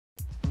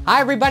Hi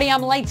everybody,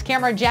 I'm Lights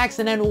Camera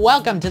Jackson and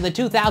welcome to the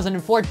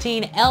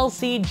 2014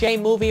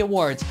 LCJ Movie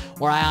Awards,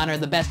 where I honor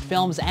the best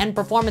films and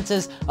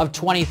performances of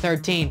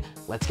 2013.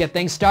 Let's get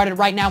things started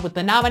right now with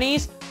the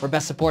nominees for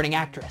Best Supporting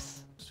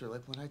Actress.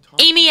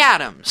 Amy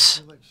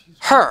Adams,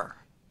 Her.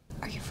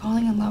 Are you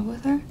falling in love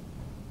with her?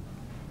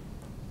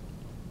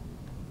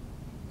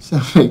 Does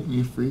that make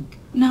me a freak?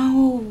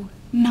 No,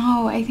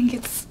 I think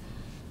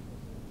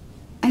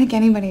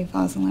anybody who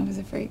falls in love is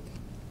a freak.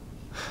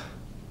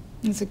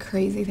 It's a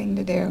crazy thing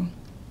to do.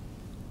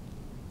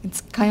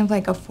 It's kind of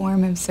like a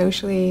form of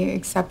socially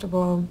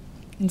acceptable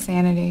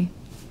insanity.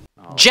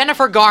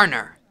 Jennifer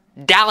Garner,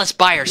 Dallas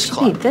Buyers Did you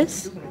Club. eat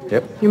this?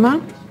 Yep. Your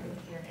mom?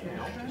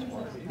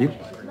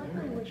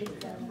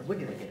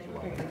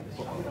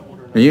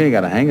 You ain't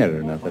gotta hang it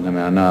or nothing. I mean,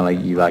 I know like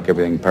you like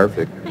everything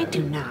perfect. I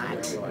do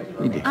not.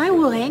 You do. I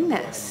will hang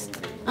this.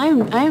 I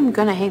am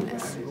gonna hang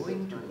this.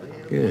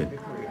 Good.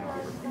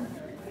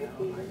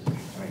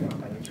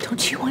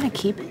 Don't you want to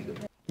keep it?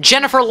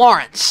 Jennifer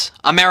Lawrence,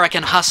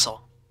 American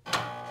Hustle.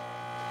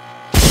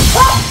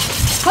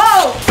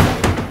 Oh!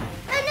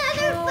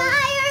 Another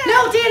fire!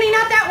 No, Danny,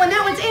 not that one.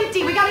 That one's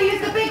empty. We gotta use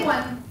the big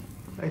one.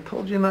 I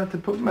told you not to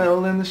put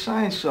metal in the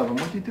science oven.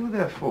 What'd you do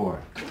that for?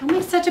 Don't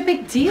make such a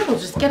big deal.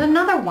 Just get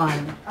another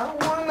one. I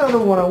don't want another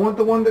one. I want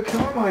the one that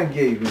Carmine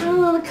gave me.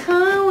 Oh,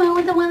 Carmine. I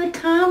want the one that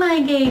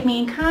Carmine gave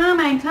me.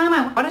 Carmine.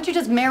 Why don't you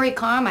just marry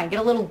Carmine?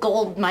 Get a little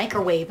gold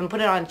microwave and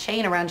put it on a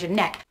chain around your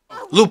neck.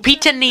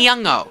 Lupita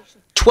Nyong'o,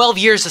 12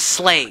 Years a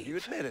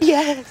Slave.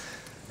 Yes,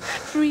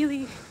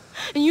 really.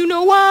 And you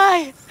know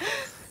why?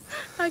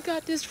 I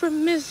got this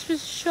from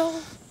Mrs. Shaw.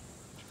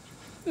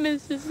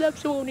 Mrs.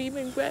 Epps won't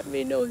even grab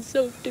me no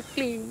soap to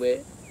clean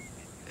with.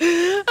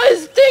 I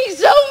stink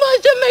so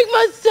much I make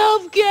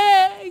myself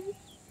gag.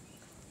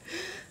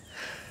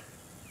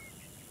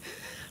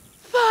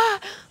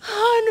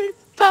 500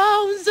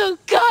 pounds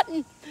of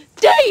cotton,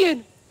 day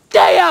in,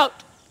 day out.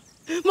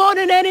 More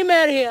than any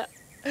man here.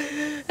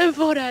 And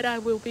for that I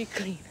will be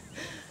clean.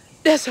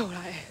 That's all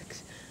I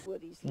ask.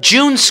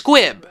 June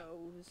Squibb,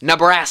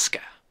 Nebraska.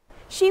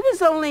 She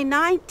was only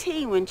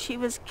 19 when she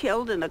was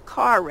killed in a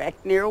car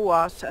wreck near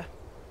Wausau.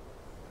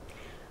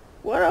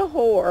 What a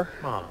whore.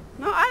 Mom.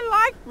 No, I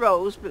liked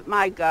Rose, but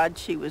my God,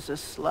 she was a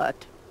slut.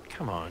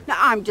 Come on. Now,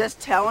 I'm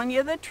just telling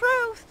you the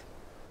truth.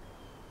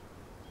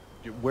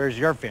 Where's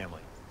your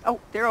family? Oh,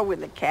 they're over in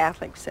the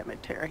Catholic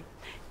cemetery.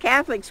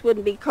 Catholics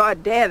wouldn't be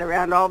caught dead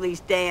around all these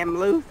damn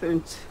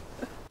Lutherans.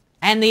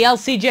 And the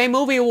LCJ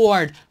Movie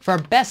Award for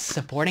Best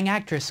Supporting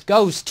Actress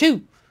goes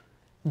to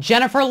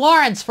Jennifer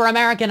Lawrence for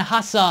American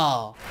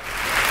Hustle.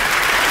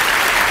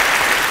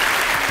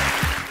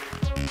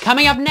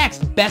 Coming up next,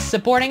 Best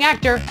Supporting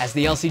Actor as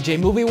the LCJ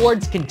Movie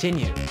Awards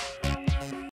continue.